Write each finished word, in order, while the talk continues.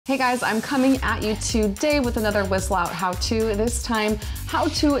Hey guys, I'm coming at you today with another Whistle Out how-to. This time, how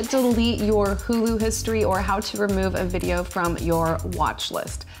to delete your Hulu history or how to remove a video from your watch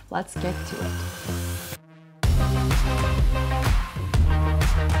list. Let's get to it.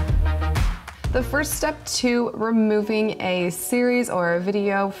 The first step to removing a series or a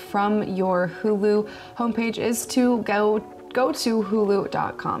video from your Hulu homepage is to go to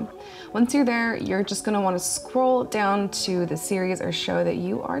hulu.com. Once you're there, you're just going to want to scroll down to the series or show that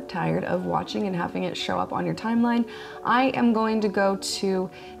you are tired of watching and having it show up on your timeline. I am going to go to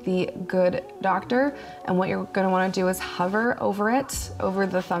The Good Doctor, and what you're going to want to do is hover over it, over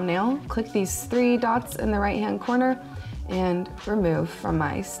the thumbnail, click these three dots in the right hand corner, and remove from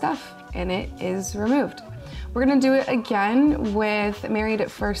my stuff, and it is removed. We're going to do it again with Married at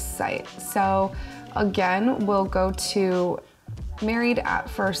First Sight. So again, we'll go to Married at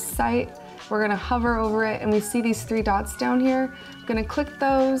First Sight. We're gonna hover over it and we see these three dots down here. I'm gonna click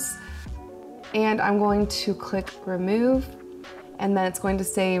those and I'm going to click remove, and then it's going to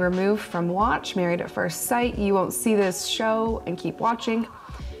say remove from watch, Married at First Sight. You won't see this show and keep watching,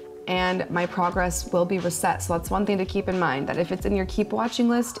 and my progress will be reset. So that's one thing to keep in mind, that if it's in your keep watching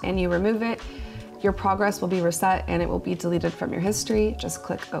list and you remove it, your progress will be reset and it will be deleted from your history. Just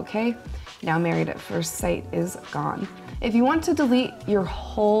click OK. Now Married at First Sight is gone. If you want to delete your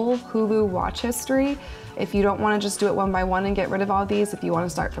whole Hulu watch history, if you don't want to just do it one by one and get rid of all these, if you want to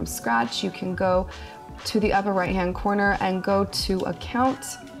start from scratch, you can go to the upper right hand corner and go to account.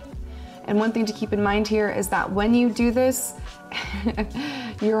 And one thing to keep in mind here is that when you do this,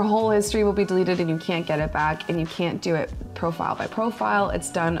 your whole history will be deleted and you can't get it back, and you can't do it profile by profile.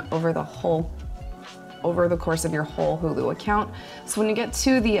 It's done over the course of your whole Hulu account. So when you get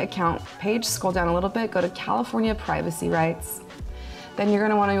to the account page, scroll down a little bit, go to California privacy rights. Then you're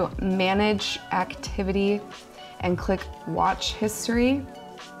gonna wanna manage activity and click watch history.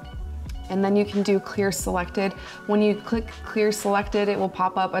 And then you can do clear selected. When you click clear selected, it will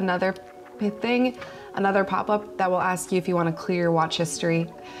pop up another pop-up that will ask you if you wanna clear your watch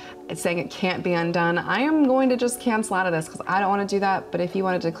history. It's saying it can't be undone. I am going to just cancel out of this because I don't want to do that, but if you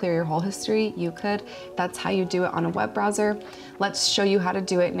wanted to clear your whole history, you could. That's how you do it on a web browser. Let's show you how to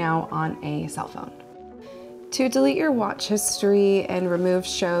do it now on a cell phone. To delete your watch history and remove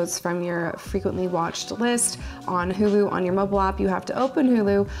shows from your frequently watched list on Hulu on your mobile app, you have to open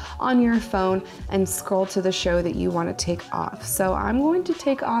Hulu on your phone and scroll to the show that you want to take off. So I'm going to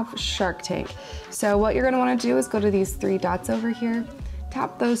take off Shark Tank. So what you're going to want to do is go to these three dots over here,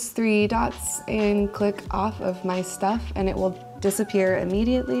 tap those three dots and click off of my stuff, and it will disappear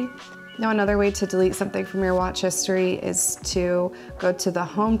immediately. Now another way to delete something from your watch history is to go to the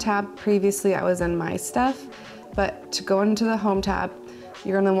home tab. Previously I was in my stuff, but to go into the home tab,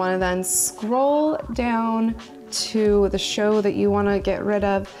 you're gonna wanna then scroll down to the show that you wanna get rid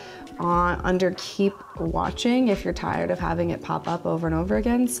of under keep watching if you're tired of having it pop up over and over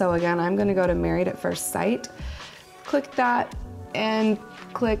again. So again, I'm gonna go to Married at First Sight, click that, and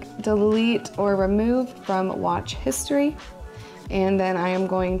click delete or remove from watch history. And then I am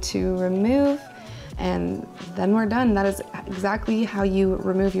going to remove, and then we're done. That is exactly how you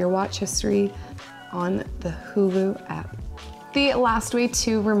remove your watch history on the Hulu app. The last way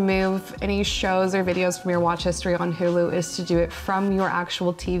to remove any shows or videos from your watch history on Hulu is to do it from your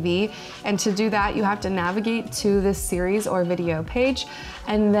actual TV. And to do that, you have to navigate to the series or video page,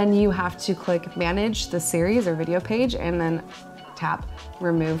 and then you have to click manage the series or video page, and then tap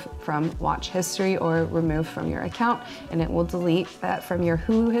remove from watch history or remove from your account, and it will delete that from your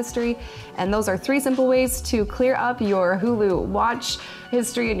Hulu history. And those are three simple ways to clear up your Hulu watch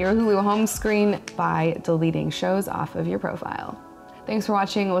history and your Hulu home screen by deleting shows off of your profile. Thanks for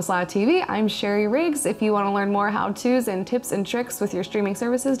watching Whistle Out TV. I'm Sherry Riggs. If you want to learn more how-tos and tips and tricks with your streaming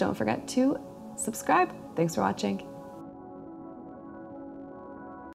services, don't forget to subscribe. Thanks for watching.